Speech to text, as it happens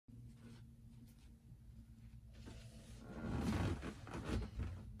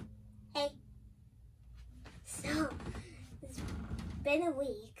been a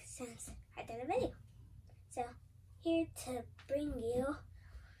week since I did a video. So, here to bring you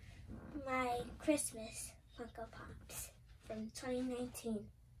my Christmas Funko Pops from 2019.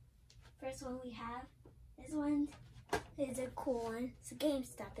 First one we have, this one is a cool one. It's a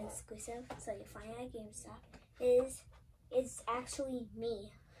GameStop exclusive, so you find it at GameStop. It's actually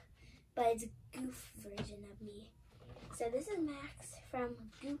me, but it's a goof version of me. So this is Max from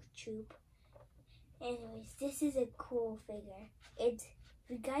Goof Troop. Anyways, this is a cool figure. If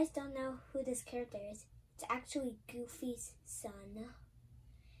you guys don't know who this character is, it's actually Goofy's son.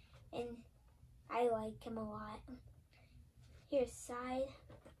 And I like him a lot. Here's side,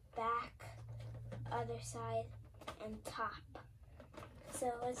 back, other side, and top. So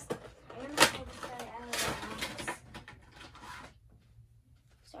I'm gonna try to start out of the box.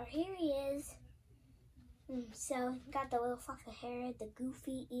 So here he is. So he got the little fluff of hair, the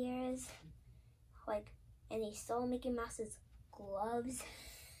goofy ears, and he stole Mickey Mouse's gloves.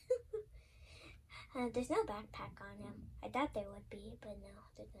 There's no backpack on him. I thought there would be, but no,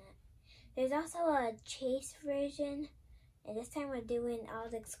 there's not. There's also a chase version, and this time we're doing all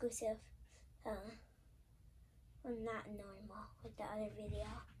the exclusive, not normal with the other video.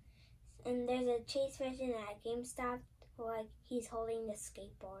 And there's a chase version at GameStop, he's holding the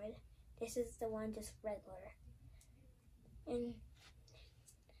skateboard. This is the one just regular. And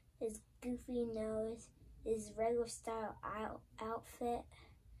his goofy nose, his regular style outfit,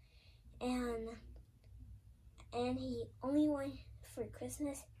 and he only one for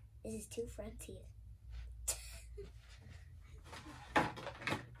Christmas is his two front teeth. So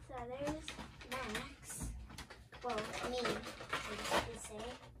there's Max. Well, me, I should say.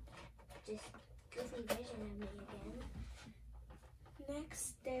 Just goofy version of me again.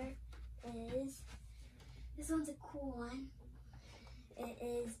 Next, there is, this one's a cool one. It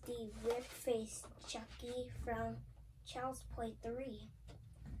is the Rip Face Chucky from Child's Play 3.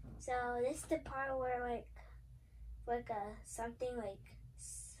 So this is the part where something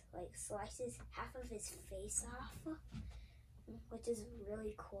slices half of his face off, which is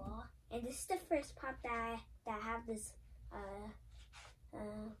really cool. And this is the first pop that have this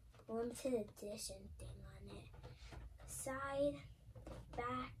limited edition thing on it. Side,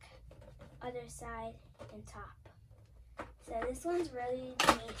 back, other side, and top. So this one's really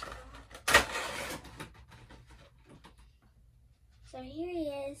neat. So here he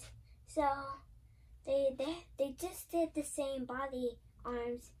is. So they just did the same body,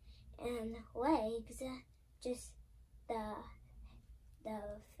 arms, and legs. Just the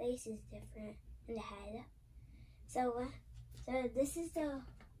face is different in the head. So this is the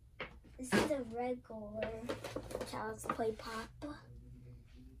regular Child's Play pop.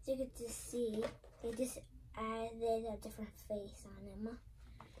 So you get to see they just added a different face on him.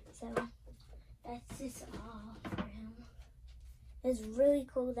 So that's just all for him. It's really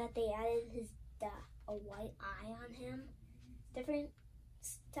cool that they added a white eye on him, different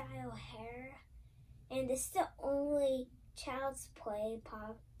style hair, and this is the only Child's Play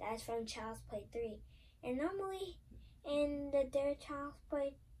pop that's from Child's Play 3. And normally in their Child's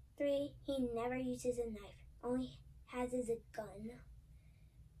Play 3, he never uses a knife, only has a gun.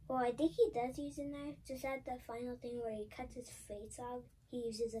 Well, I think he does use a knife, just at the final thing where he cuts his face off, he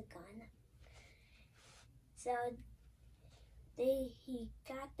uses a gun. So he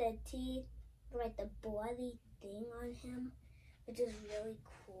got the teeth, the bloody thing on him, which is really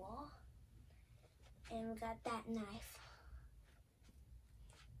cool. And we got that knife.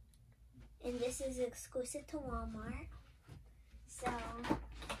 And this is exclusive to Walmart. So,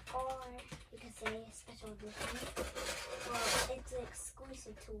 or you can say special edition. Well, it's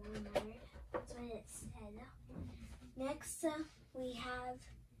exclusive to Walmart. That's what it said. Next we have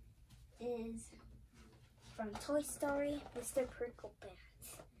is from Toy Story, Mr. Prickle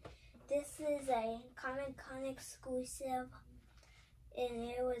Pants. This is a Comic-Con exclusive, and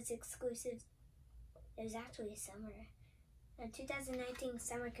it was exclusive. It was actually a 2019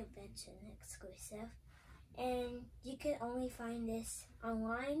 summer convention exclusive, and you can only find this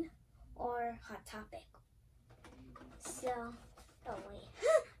online or Hot Topic. So, oh wait,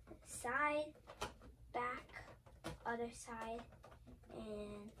 side, back, other side,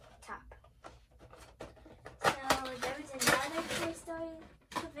 and top. So there was another Toy Story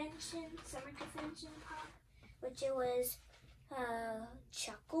convention, summer convention pop, which it was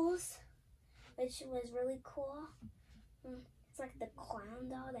Chuckles, which was really cool. It's like the clown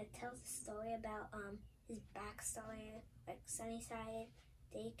doll that tells a story about his backstory, like Sunnyside,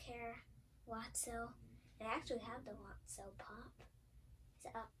 daycare, Watso. They actually have the Watso pop. It's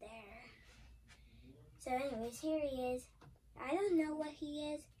up there. So anyways, here he is. I don't know what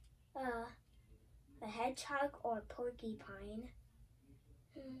he is. A hedgehog or porcupine.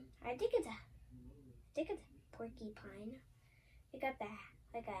 I think it's a porcupine. He got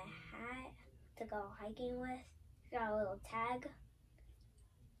like a hat to go hiking with. He's got a little tag.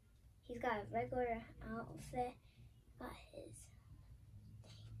 He's got a regular outfit. Got his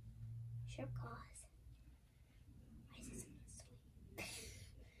shirt claws. Why is this so sweet?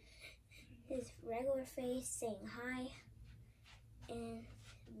 His regular face saying hi, and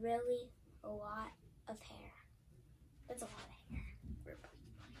really a lot of hair. That's a lot of hair.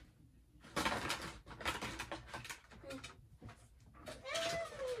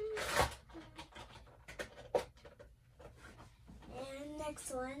 And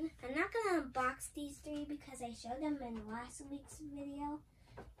next one, I'm not gonna unbox these three because I showed them in last week's video,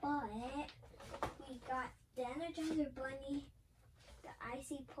 but we got the Energizer Bunny, the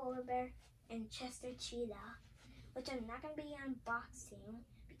Icy Polar Bear, and Chester Cheetah, which I'm not gonna be unboxing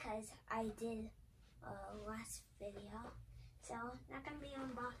because I did last video. So, not gonna be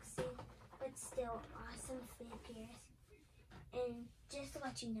unboxing, but still awesome figures. And just to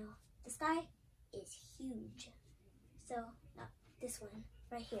let you know, this guy is huge. So, no, this one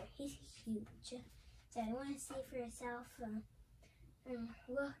right here, he's huge. So, you want to see for yourself, try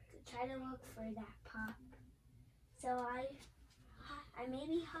to look for that pop. So, I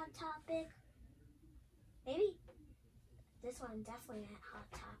maybe Hot Topic, maybe this one definitely at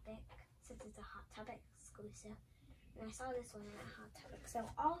Hot Topic, since it's a Hot Topic exclusive. And I saw this one at Hot Topic, so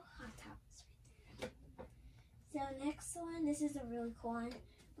all Hot Topics right there. So next one, this is a really cool one.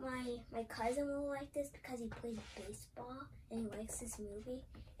 My cousin will like this because he plays baseball and he likes this movie.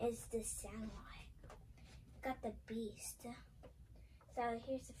 It's the Satellite. Got the Beast. So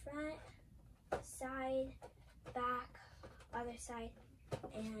here's the front, side, back, other side,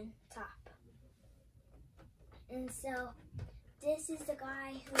 and top. And so this is the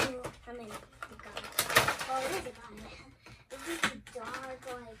guy who, I mean, the guy. Oh, this is the guy. This is the dog,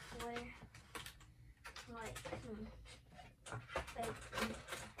 I'm not gonna do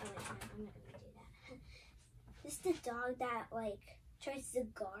that. This is the dog that, tries to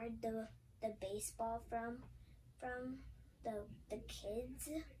guard the baseball from the kids.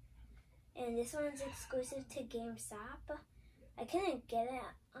 And this one's exclusive to GameStop. I couldn't get it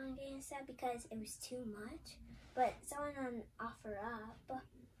on GameStop because it was too much. But someone on OfferUp,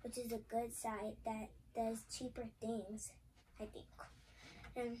 which is a good site that does cheaper things, I think.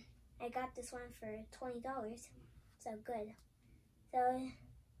 And I got this one for $20, so good. So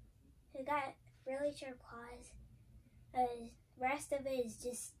we got really sharp claws. The rest of it is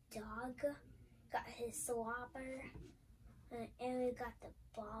just dog. Got his slobber, and we got the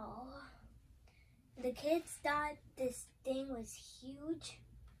ball. The kids thought this thing was huge,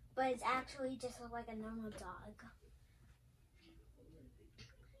 but it's actually just like a normal dog.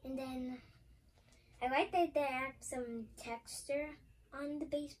 And then I like that they add some texture on the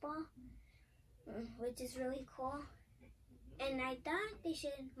baseball, which is really cool. And I thought they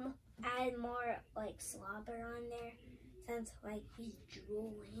should add more slobber on there, since he's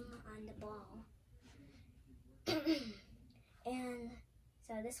drooling on the ball. And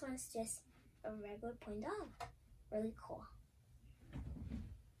so this one's just a regular point dog. Really cool.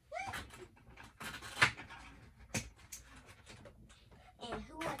 And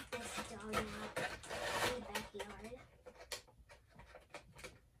who let this dog out in the backyard?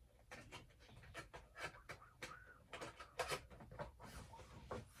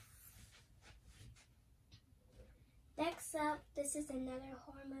 Next up, this is another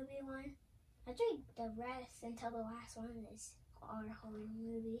horror movie one. Actually, the rest until the last one are horror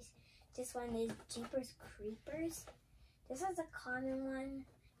movies. This one is Jeepers Creepers. This is a common one.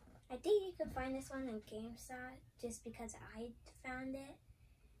 I think you can find this one on GameStop just because I found it.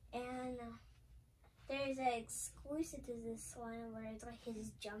 And there's an exclusive to this one where it's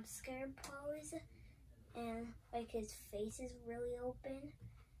his jump scare pose. And his face is really open.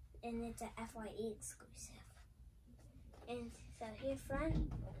 And it's an FYE exclusive. And so here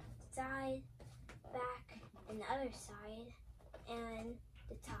front, side, back, and the other side, and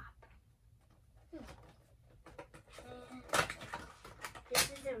the top. And this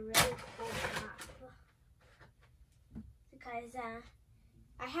is a really cool top because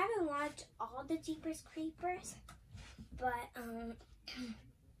I haven't watched all the Jeepers Creepers, but my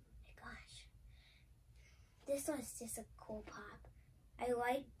gosh, this one's just a cool pop. I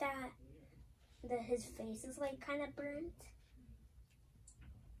like that his face is kind of burnt.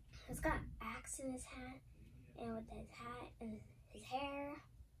 He's got axe in his hat, and with his hat and his hair,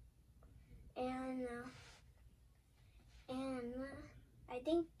 and I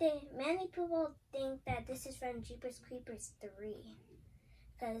think many people think that this is from Jeepers Creepers 3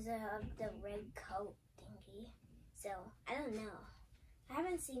 because of the red coat thingy. So I don't know. I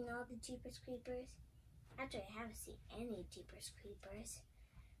haven't seen all the Jeepers Creepers. Actually, I haven't seen any Jeepers Creepers.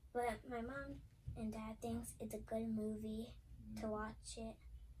 But my mom and dad thinks it's a good movie to watch it.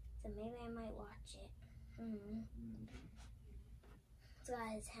 So maybe I might watch it. It's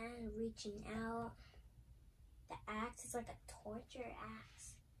got his hand reaching out. The axe is like a torture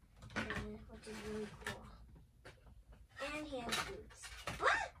axe, which is really cool. And he has boots.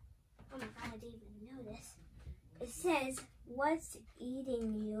 What? Oh my god, I didn't even notice. It says, "What's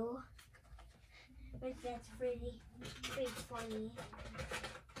eating you?" Which that's pretty funny.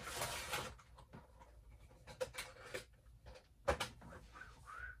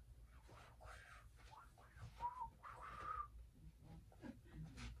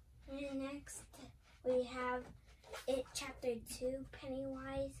 And next we have It Chapter 2,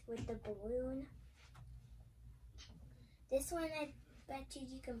 Pennywise with the balloon. This one I bet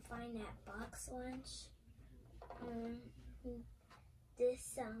you can find at Box Lunch.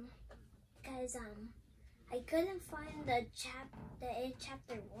 Because I couldn't find the It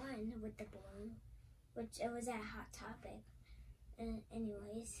Chapter 1 with the balloon, which it was at Hot Topic. And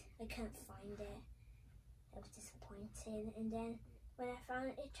anyways, I couldn't find it. I was disappointed. And then when I found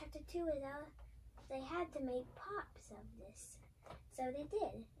It Chapter 2 was out, they had to make pops of this. So they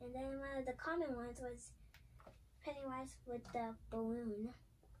did. And then one of the common ones was Pennywise with the balloon,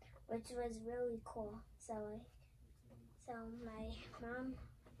 which was really cool. So my mom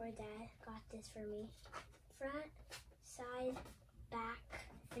or dad got this for me. Front, side, back,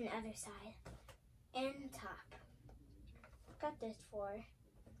 and other side, and top. Got this for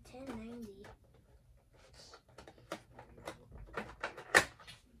 $10.90.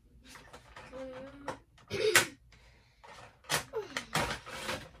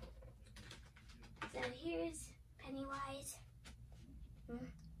 So here's Pennywise.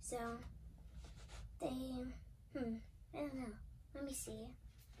 So they, I don't know. Let me see.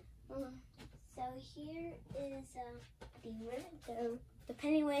 So here is the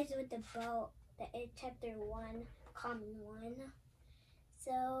Pennywise with the boat, the It Chapter 1 common one.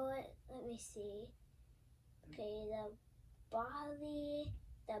 So let me see. Okay,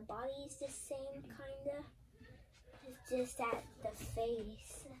 the body is the same kinda. It's just that the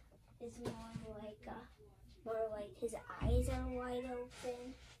face is more like his eyes are wide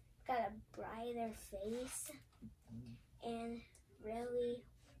open. Got a brighter face and really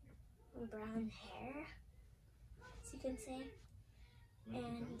brown hair, as you can see.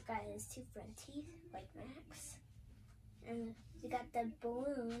 And he's got his 2 front teeth, like Maxx. And you got the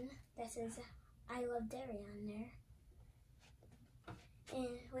balloon that says "I love dairy" on there,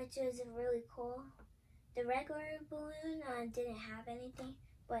 and which is really cool. The regular balloon didn't have anything,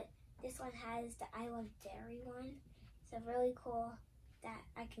 but this one has the "I love dairy" one. So really cool that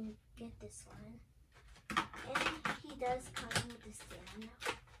I can get this one. And he does come with a stand.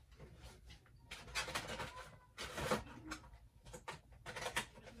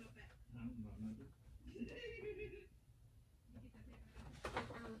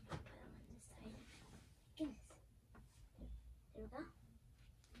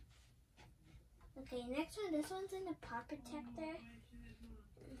 Okay, next one. This one's in the pop protector,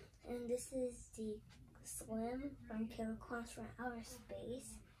 and this is the Slim from Killer Clowns from Outer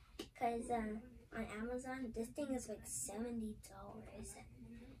Space. Cause on Amazon, this thing is like $70,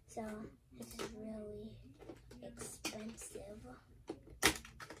 so it's really expensive.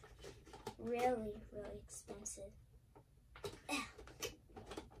 Really expensive.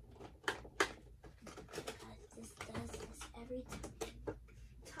 This does this every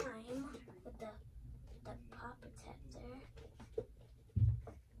time with the pop protector.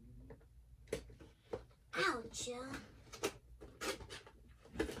 Ouch!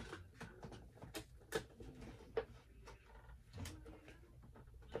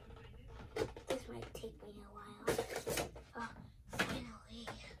 This might take me a while. Oh, finally.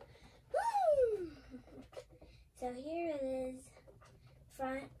 Woo! So here it is.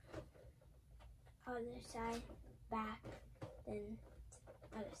 Front, other side, back, then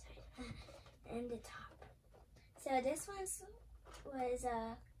other side, and the top. So this one was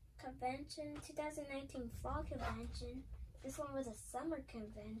a convention, 2019 fall convention. This one was a summer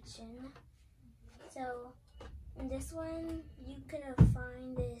convention. So in this one, you could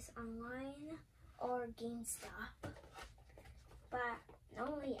find this online or GameStop. But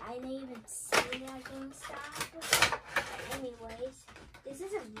normally I didn't even see it at GameStop. But anyways, this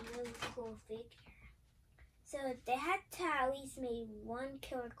is a really cool figure. So they had to at least make one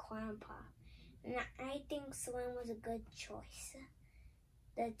killer clown pop. And I think Slim was a good choice.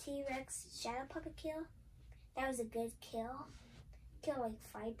 The T-Rex shadow puppet kill, that was a good kill. Killed like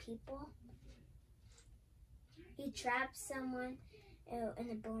 5 people. He trapped someone in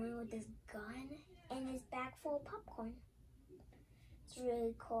a balloon with his gun and his bag full of popcorn. It's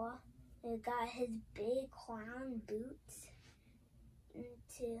really cool. He got his big clown boots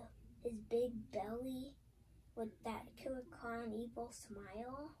into his big belly with that killer clown evil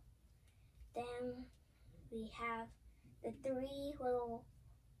smile. Then we have the 3 little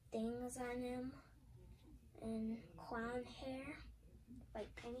things on him and clown hair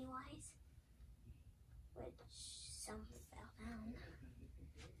like Pennywise, which some fell down.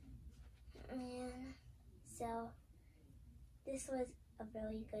 And so this was a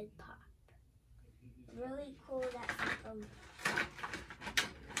really good pop. Really cool that and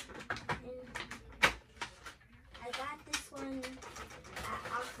I got this one at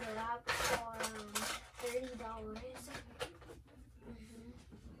Aqua for $30.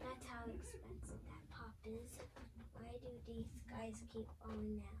 That's how expensive that pop is. Why do these guys keep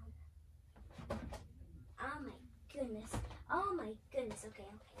falling down? Oh my goodness. Oh my goodness.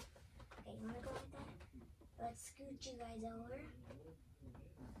 Okay. Okay, you wanna go like that? Let's scoot you guys over.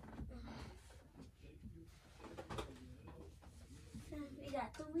 We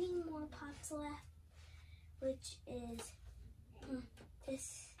got 3 more pops left, which is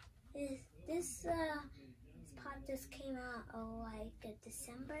this pop just came out like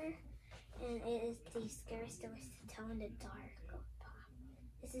December, and it is the Scary Stories to Tell in the Dark pop.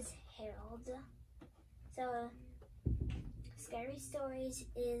 This is Harold. So Scary Stories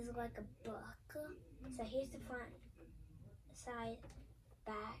is like a book. So here's the front, side,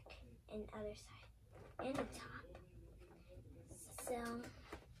 back, and other side, and the top.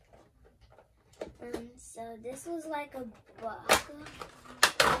 So this was like a book back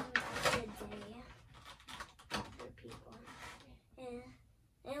in the day for people,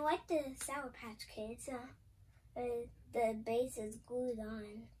 and like the Sour Patch Kids, the base is glued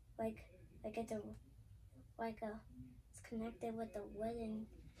on, like it's connected with a wooden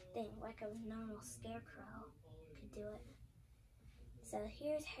thing, like a normal scarecrow could do it. So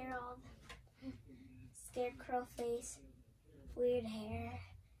here's Harold, scarecrow face, weird hair.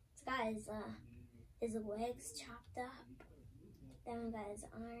 It's got his legs chopped up. Then we got his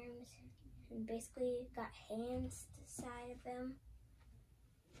arms, and basically got hands to the side of him.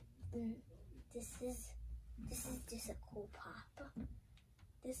 And this is just a cool pop.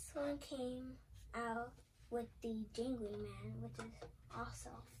 This one came out with the Jingly Man, which is also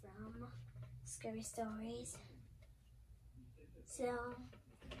from Scary Stories. So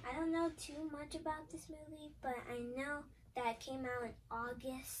I don't know too much about this movie, but I know that it came out in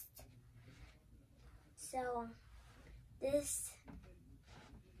August. So this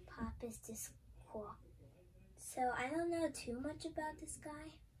pop is just cool. So I don't know too much about this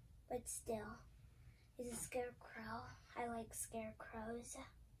guy, but still, he's a scarecrow. I like scarecrows.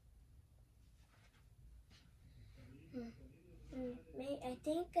 I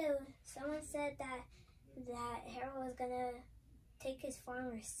think someone said that Harold was gonna take his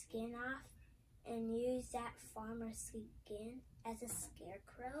farmer's skin off and use that farmer's skin as a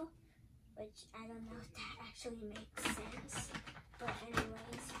scarecrow, which I don't know if that actually makes sense. But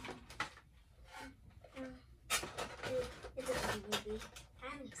anyways, it's a good movie. I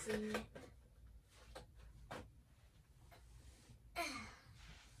haven't seen it.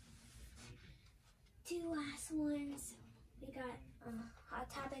 Two last ones. We got Hot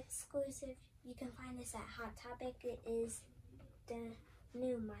Topic exclusive. You can find this at Hot Topic. It is the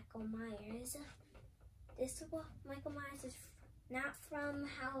new Michael Myers. This Michael Myers is not from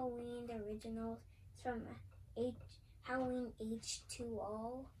Halloween, the original. It's from Halloween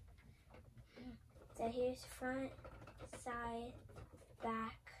H2O. So here's front, side,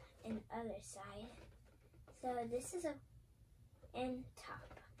 back, and other side. So this is and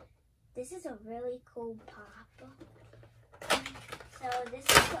top. This is a really cool pop. So this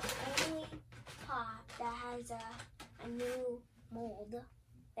is the only pop that has a new mold.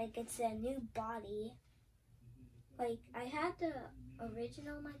 Like it's a new body. Like I had the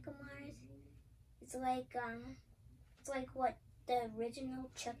original Michael Myers. It's like what the original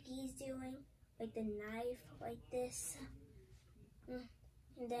Chucky is doing. Like the knife, like this.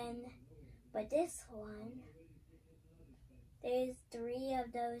 And then, but this one, there's 3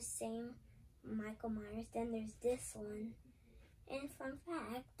 of those same Michael Myers. Then there's this one. And fun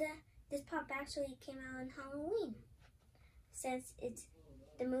fact, this pop actually came out on Halloween. Since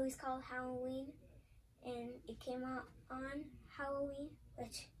the movie's called Halloween, and it came out on Halloween,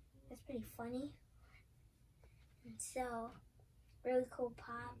 which is pretty funny. And so, really cool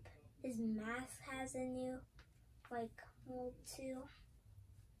pop. His mask has a new, mold too.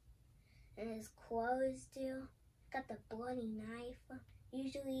 And his clothes do. Got the bloody knife.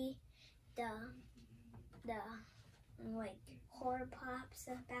 Usually, the like horror pops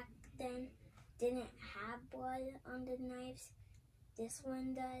back then didn't have blood on the knives. This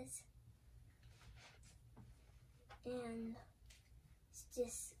one does. And it's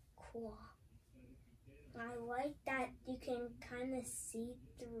just cool. I like that you can kind of see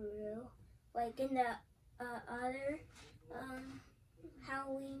through. Like in the other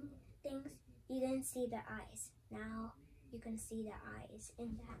Halloween things, you didn't see the eyes. Now you can see the eyes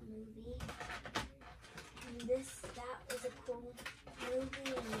in that movie. And that was a cool movie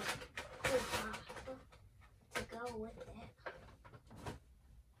and a cool pop to go with it.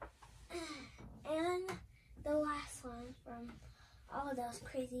 And the last one from all those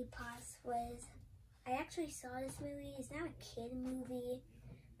crazy pops was, I actually saw this movie. It's not a kid movie,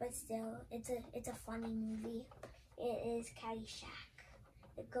 but still, it's a funny movie. It is Caddyshack,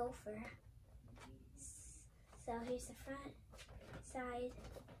 the gopher. So here's the front, side,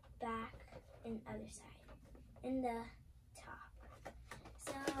 back, and other side, and the top.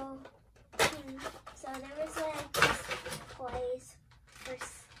 So there was like this place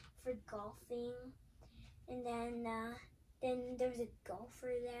for golfing, and then there was a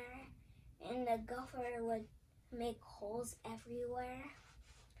gopher there, and the gopher would make holes everywhere.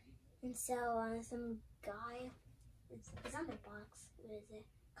 And so some guy, it's on the box, what is it?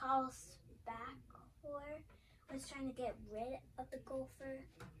 Carl's back was trying to get rid of the gopher.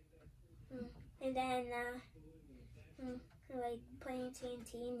 And then like playing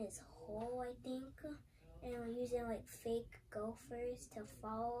TNT in this hole, I think, and we're using like fake gophers to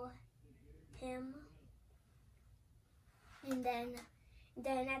follow him. And then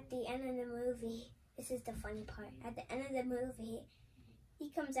at the end of the movie, this is the funny part. At the end of the movie,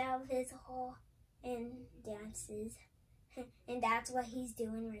 he comes out of his hole and dances, and that's what he's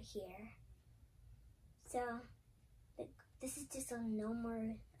doing right here. So this is just a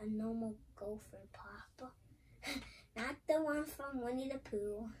normal gopher pop, not the one from Winnie the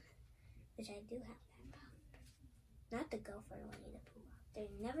Pooh, which I do have that pop. Not the gopher Winnie the Pooh pop.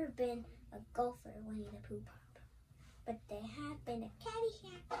 There's never been a gopher Winnie the Pooh pop, but there have been a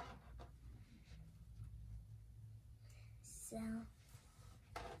Caddyshack.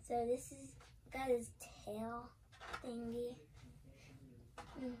 So this is got his tail thingy.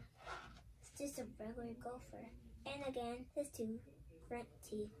 It's just a regular gopher. And again, his two front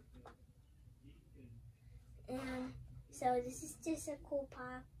teeth. And so this is just a cool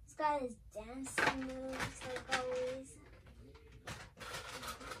pop. It's got his dancing moves like always.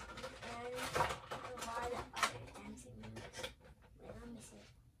 And a lot of other dancing moves. Wait, let me see.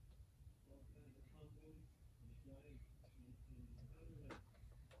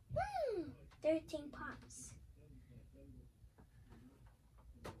 13 pops.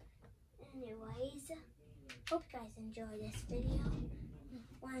 Anyways, hope you guys enjoyed this video.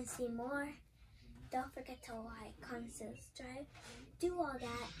 Want to see more? Don't forget to like, comment, subscribe, do all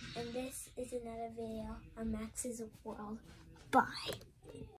that. And this is another video on Max's World. Bye.